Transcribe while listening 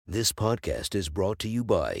This podcast is brought to you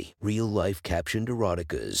by Real Life Captioned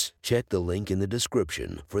Eroticas. Check the link in the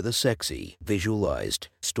description for the sexy, visualized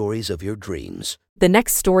stories of your dreams. The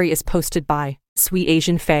next story is posted by Sweet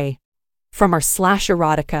Asian Faye. From our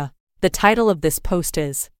 /erotica, the title of this post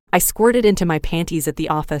is, I squirted into my panties at the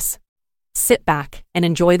office. Sit back and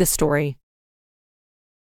enjoy the story.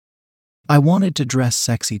 I wanted to dress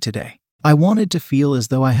sexy today. I wanted to feel as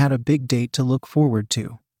though I had a big date to look forward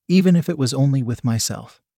to, even if it was only with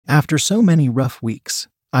myself. After so many rough weeks,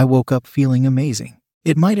 I woke up feeling amazing.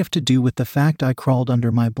 It might have to do with the fact I crawled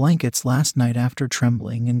under my blankets last night after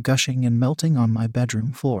trembling and gushing and melting on my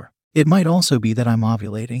bedroom floor. It might also be that I'm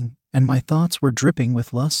ovulating, and my thoughts were dripping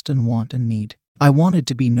with lust and want and need. I wanted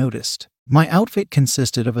to be noticed. My outfit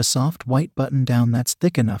consisted of a soft white button-down that's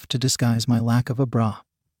thick enough to disguise my lack of a bra,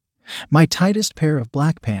 my tightest pair of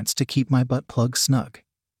black pants to keep my butt plug snug,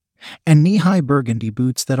 and knee-high burgundy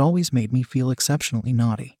boots that always made me feel exceptionally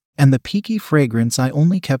naughty, and the peaky fragrance I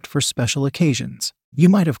only kept for special occasions. You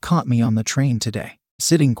might have caught me on the train today,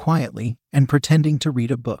 sitting quietly and pretending to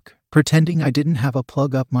read a book, pretending I didn't have a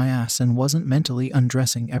plug up my ass and wasn't mentally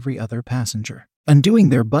undressing every other passenger, undoing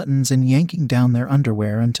their buttons and yanking down their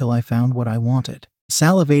underwear until I found what I wanted,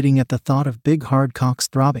 salivating at the thought of big hard cocks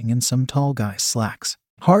throbbing in some tall guy's slacks,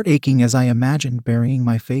 heart aching as I imagined burying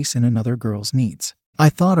my face in another girl's needs. I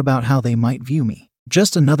thought about how they might view me.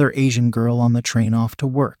 Just another Asian girl on the train off to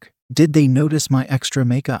work. Did they notice my extra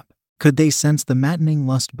makeup? Could they sense the maddening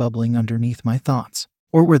lust bubbling underneath my thoughts?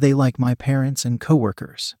 Or were they like my parents and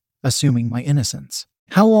coworkers, assuming my innocence?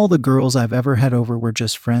 How all the girls I've ever had over were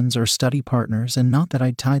just friends or study partners and not that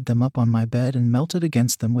I'd tied them up on my bed and melted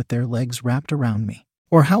against them with their legs wrapped around me.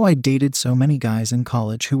 Or how I dated so many guys in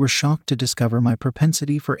college who were shocked to discover my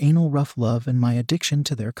propensity for anal rough love and my addiction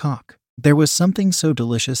to their cock. There was something so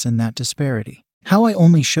delicious in that disparity. How I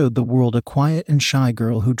only showed the world a quiet and shy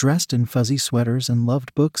girl who dressed in fuzzy sweaters and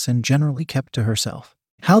loved books and generally kept to herself.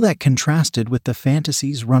 How that contrasted with the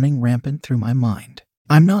fantasies running rampant through my mind.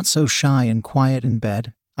 I'm not so shy and quiet in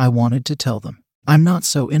bed, I wanted to tell them. I'm not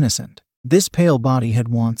so innocent. This pale body had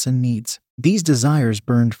wants and needs. These desires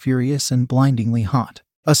burned furious and blindingly hot.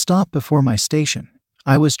 A stop before my station.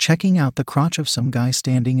 I was checking out the crotch of some guy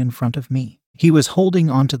standing in front of me. He was holding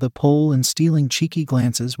onto the pole and stealing cheeky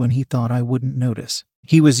glances when he thought I wouldn't notice.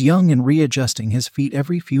 He was young and readjusting his feet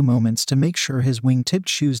every few moments to make sure his wing-tipped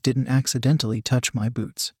shoes didn't accidentally touch my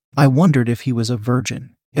boots. I wondered if he was a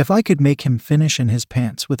virgin, if I could make him finish in his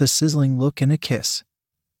pants with a sizzling look and a kiss,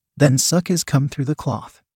 then suck his cum through the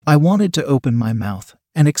cloth. I wanted to open my mouth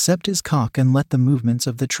and accept his cock and let the movements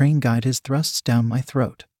of the train guide his thrusts down my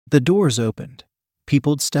throat. The doors opened.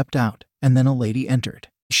 People stepped out, and then a lady entered.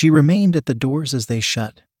 She remained at the doors as they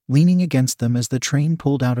shut, leaning against them as the train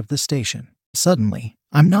pulled out of the station. Suddenly,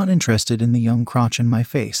 I'm not interested in the young crotch in my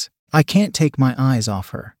face. I can't take my eyes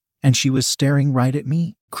off her, and she was staring right at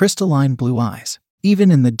me, crystalline blue eyes. Even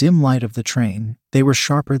in the dim light of the train, they were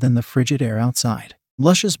sharper than the frigid air outside.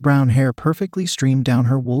 Luscious brown hair perfectly streamed down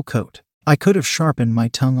her wool coat. I could have sharpened my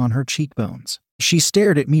tongue on her cheekbones. She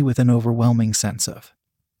stared at me with an overwhelming sense of,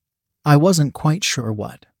 I wasn't quite sure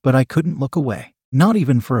what, but I couldn't look away. Not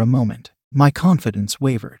even for a moment. My confidence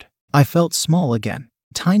wavered. I felt small again,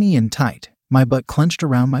 tiny and tight, my butt clenched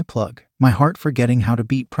around my plug, my heart forgetting how to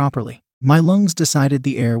beat properly. My lungs decided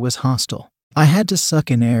the air was hostile. I had to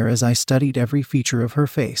suck in air as I studied every feature of her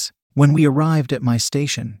face. When we arrived at my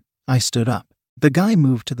station, I stood up. The guy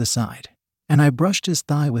moved to the side, and I brushed his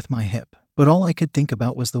thigh with my hip, but all I could think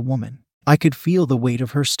about was the woman. I could feel the weight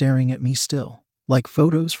of her staring at me still, like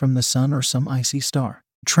photos from the sun or some icy star.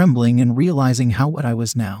 Trembling and realizing how wet I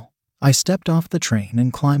was now, I stepped off the train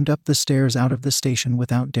and climbed up the stairs out of the station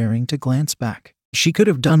without daring to glance back. She could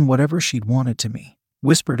have done whatever she'd wanted to me,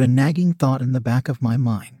 whispered a nagging thought in the back of my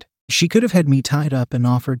mind. She could have had me tied up and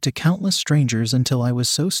offered to countless strangers until I was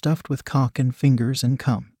so stuffed with cock and fingers and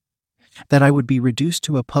cum that I would be reduced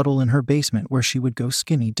to a puddle in her basement where she would go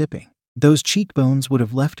skinny dipping. Those cheekbones would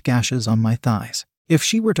have left gashes on my thighs. If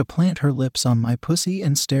she were to plant her lips on my pussy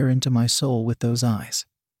and stare into my soul with those eyes,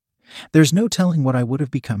 there's no telling what I would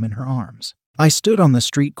have become in her arms. I stood on the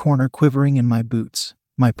street corner quivering in my boots,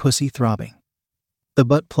 my pussy throbbing. The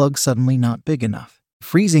butt plug suddenly not big enough.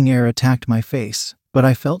 Freezing air attacked my face, but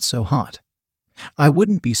I felt so hot. I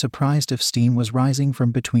wouldn't be surprised if steam was rising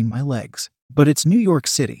from between my legs. But it's New York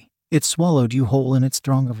City. It swallowed you whole in its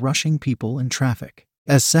throng of rushing people and traffic.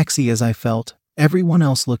 As sexy as I felt, everyone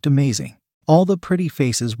else looked amazing. All the pretty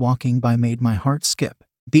faces walking by made my heart skip.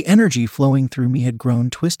 The energy flowing through me had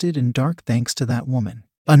grown twisted and dark thanks to that woman.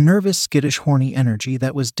 A nervous, skittish, horny energy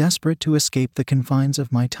that was desperate to escape the confines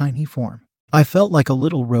of my tiny form. I felt like a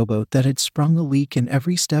little rowboat that had sprung a leak, and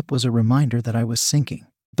every step was a reminder that I was sinking.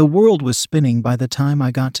 The world was spinning by the time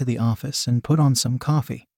I got to the office and put on some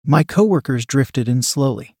coffee. My coworkers drifted in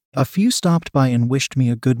slowly. A few stopped by and wished me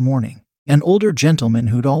a good morning. An older gentleman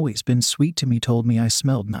who'd always been sweet to me told me I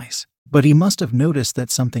smelled nice. But he must have noticed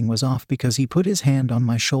that something was off because he put his hand on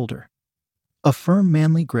my shoulder. A firm,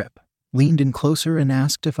 manly grip, leaned in closer and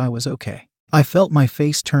asked if I was okay. I felt my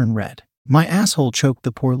face turn red. My asshole choked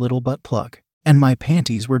the poor little butt plug, and my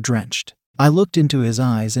panties were drenched. I looked into his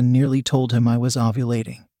eyes and nearly told him I was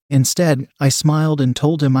ovulating. Instead, I smiled and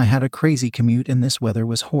told him I had a crazy commute and this weather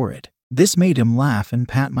was horrid. This made him laugh and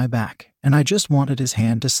pat my back, and I just wanted his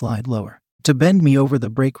hand to slide lower, to bend me over the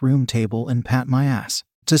break room table and pat my ass,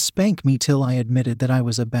 to spank me till I admitted that I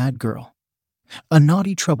was a bad girl, a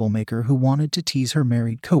naughty troublemaker who wanted to tease her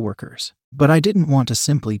married coworkers. But I didn't want to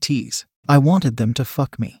simply tease. I wanted them to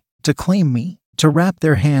fuck me, to claim me, to wrap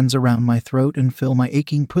their hands around my throat and fill my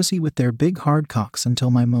aching pussy with their big hard cocks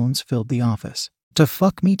until my moans filled the office, to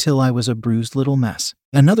fuck me till I was a bruised little mess.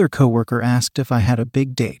 Another coworker asked if I had a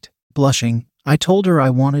big date. Blushing, I told her I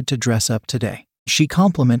wanted to dress up today. She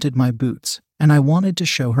complimented my boots, and I wanted to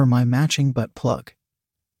show her my matching butt plug.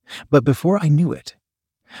 But before I knew it,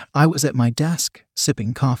 I was at my desk,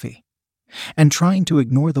 sipping coffee, and trying to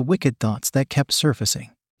ignore the wicked thoughts that kept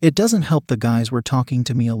surfacing. It doesn't help the guys were talking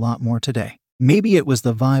to me a lot more today. Maybe it was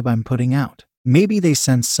the vibe I'm putting out. Maybe they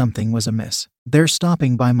sensed something was amiss. They're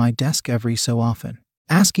stopping by my desk every so often,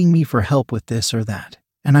 asking me for help with this or that,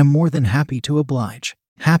 and I'm more than happy to oblige,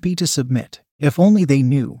 happy to submit. If only they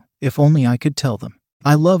knew, if only I could tell them.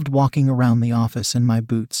 I loved walking around the office in my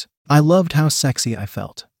boots. I loved how sexy I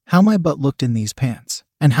felt, how my butt looked in these pants,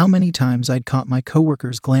 and how many times I'd caught my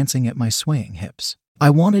coworkers glancing at my swaying hips.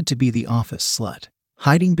 I wanted to be the office slut,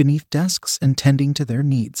 hiding beneath desks and tending to their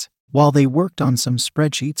needs. While they worked on some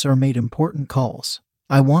spreadsheets or made important calls,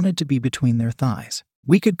 I wanted to be between their thighs.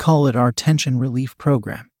 We could call it our tension relief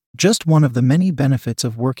program. Just one of the many benefits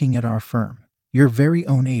of working at our firm. Your very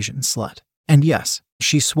own Asian slut. And yes,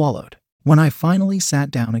 she swallowed. When I finally sat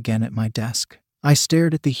down again at my desk, I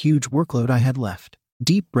stared at the huge workload I had left.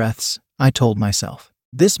 Deep breaths, I told myself.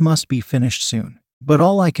 This must be finished soon. But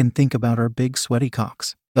all I can think about are big sweaty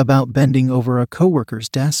cocks. About bending over a coworker's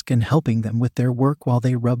desk and helping them with their work while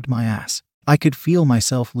they rubbed my ass. I could feel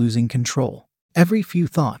myself losing control. Every few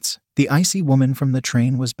thoughts, the icy woman from the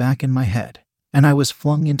train was back in my head, and I was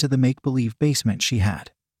flung into the make-believe basement she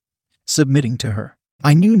had. Submitting to her.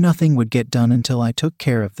 I knew nothing would get done until I took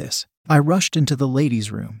care of this. I rushed into the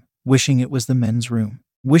ladies' room, wishing it was the men's room,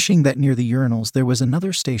 wishing that near the urinals there was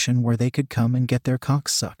another station where they could come and get their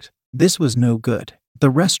cocks sucked. This was no good. The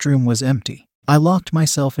restroom was empty. I locked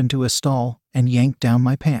myself into a stall and yanked down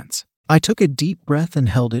my pants. I took a deep breath and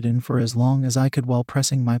held it in for as long as I could while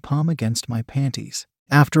pressing my palm against my panties.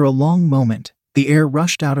 After a long moment, the air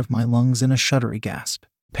rushed out of my lungs in a shuddery gasp,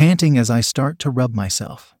 panting as I start to rub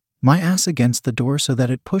myself, my ass against the door so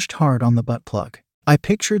that it pushed hard on the butt plug. I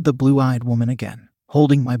pictured the blue-eyed woman again,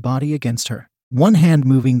 holding my body against her, one hand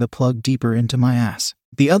moving the plug deeper into my ass,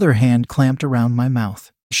 the other hand clamped around my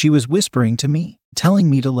mouth. She was whispering to me, telling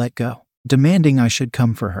me to let go, demanding I should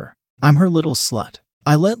come for her. I'm her little slut.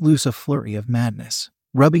 I let loose a flurry of madness,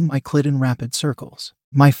 rubbing my clit in rapid circles.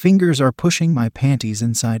 My fingers are pushing my panties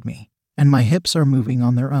inside me, and my hips are moving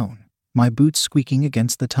on their own, my boots squeaking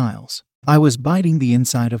against the tiles. I was biting the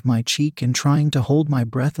inside of my cheek and trying to hold my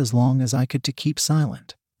breath as long as I could to keep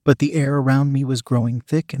silent, but the air around me was growing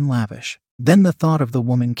thick and lavish. Then the thought of the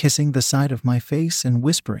woman kissing the side of my face and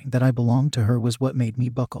whispering that I belonged to her was what made me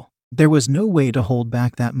buckle. There was no way to hold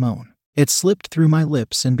back that moan. It slipped through my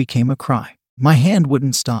lips and became a cry. My hand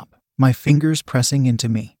wouldn't stop, my fingers pressing into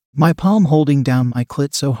me, my palm holding down my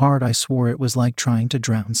clit so hard I swore it was like trying to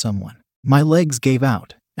drown someone. My legs gave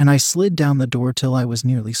out, and I slid down the door till I was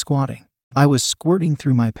nearly squatting. I was squirting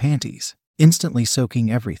through my panties, instantly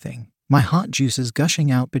soaking everything, my hot juices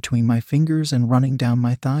gushing out between my fingers and running down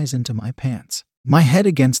my thighs into my pants. My head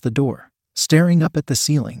against the door, staring up at the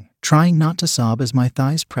ceiling, trying not to sob as my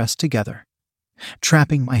thighs pressed together,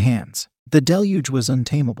 trapping my hands. The deluge was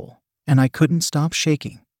untamable, and I couldn't stop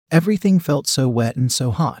shaking. Everything felt so wet and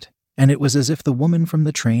so hot, and it was as if the woman from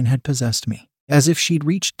the train had possessed me, as if she'd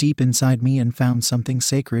reached deep inside me and found something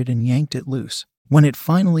sacred and yanked it loose. When it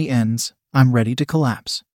finally ends, I'm ready to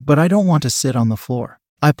collapse, but I don't want to sit on the floor.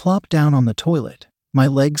 I plop down on the toilet, my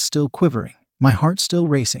legs still quivering, my heart still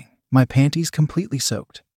racing, my panties completely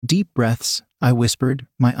soaked. Deep breaths, I whispered,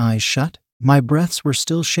 my eyes shut. My breaths were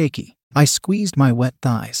still shaky. I squeezed my wet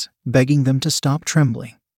thighs, begging them to stop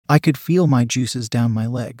trembling. I could feel my juices down my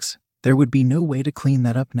legs. There would be no way to clean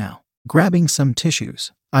that up now. Grabbing some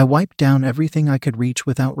tissues, I wiped down everything I could reach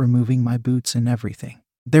without removing my boots and everything.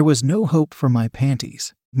 There was no hope for my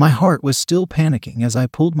panties. My heart was still panicking as I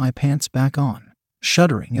pulled my pants back on,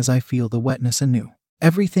 shuddering as I feel the wetness anew.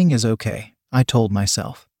 Everything is okay, I told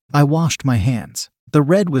myself. I washed my hands. The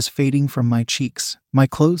red was fading from my cheeks. My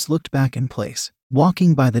clothes looked back in place.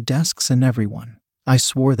 Walking by the desks and everyone, I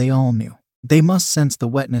swore they all knew. They must sense the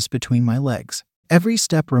wetness between my legs. Every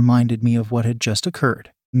step reminded me of what had just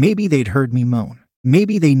occurred. Maybe they'd heard me moan.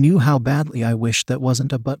 Maybe they knew how badly I wished that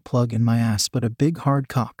wasn't a butt plug in my ass but a big hard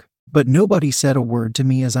cock. But nobody said a word to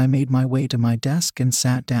me as I made my way to my desk and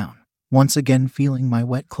sat down, once again feeling my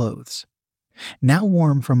wet clothes, now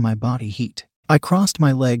warm from my body heat. I crossed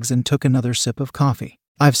my legs and took another sip of coffee.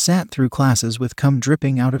 I've sat through classes with cum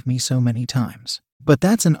dripping out of me so many times, but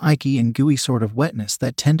that's an icky and gooey sort of wetness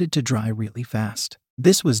that tended to dry really fast.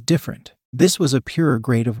 This was different. This was a purer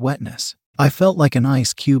grade of wetness. I felt like an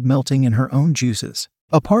ice cube melting in her own juices.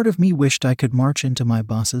 A part of me wished I could march into my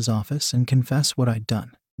boss's office and confess what I'd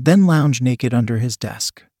done, then lounge naked under his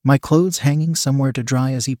desk, my clothes hanging somewhere to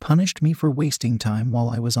dry as he punished me for wasting time while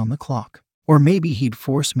I was on the clock. Or maybe he'd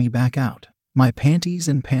force me back out, my panties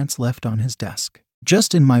and pants left on his desk,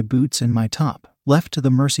 just in my boots and my top, left to the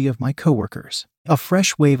mercy of my coworkers. A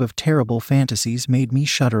fresh wave of terrible fantasies made me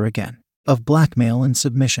shudder again, of blackmail and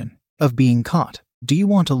submission, of being caught. Do you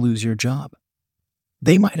want to lose your job?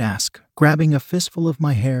 They might ask, grabbing a fistful of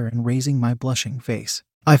my hair and raising my blushing face.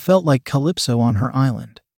 I felt like Calypso on her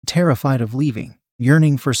island, terrified of leaving,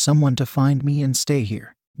 yearning for someone to find me and stay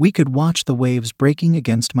here. We could watch the waves breaking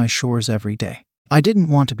against my shores every day. I didn't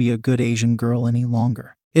want to be a good Asian girl any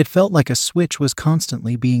longer. It felt like a switch was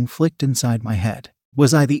constantly being flicked inside my head.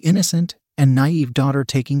 Was I the innocent and naive daughter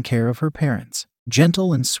taking care of her parents,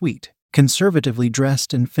 gentle and sweet, conservatively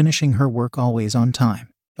dressed and finishing her work always on time?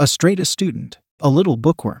 A straight-A student, a little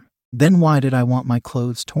bookworm. Then why did I want my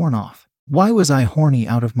clothes torn off? Why was I horny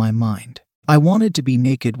out of my mind? I wanted to be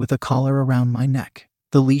naked with a collar around my neck,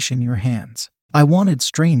 the leash in your hands. I wanted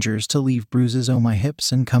strangers to leave bruises on my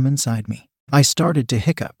hips and come inside me. I started to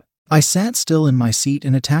hiccup. I sat still in my seat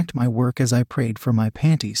and attacked my work as I prayed for my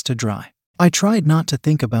panties to dry. I tried not to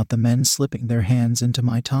think about the men slipping their hands into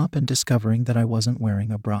my top and discovering that I wasn't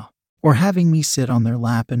wearing a bra, or having me sit on their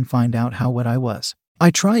lap and find out how wet I was.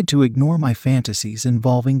 I tried to ignore my fantasies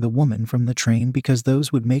involving the woman from the train because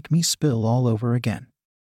those would make me spill all over again.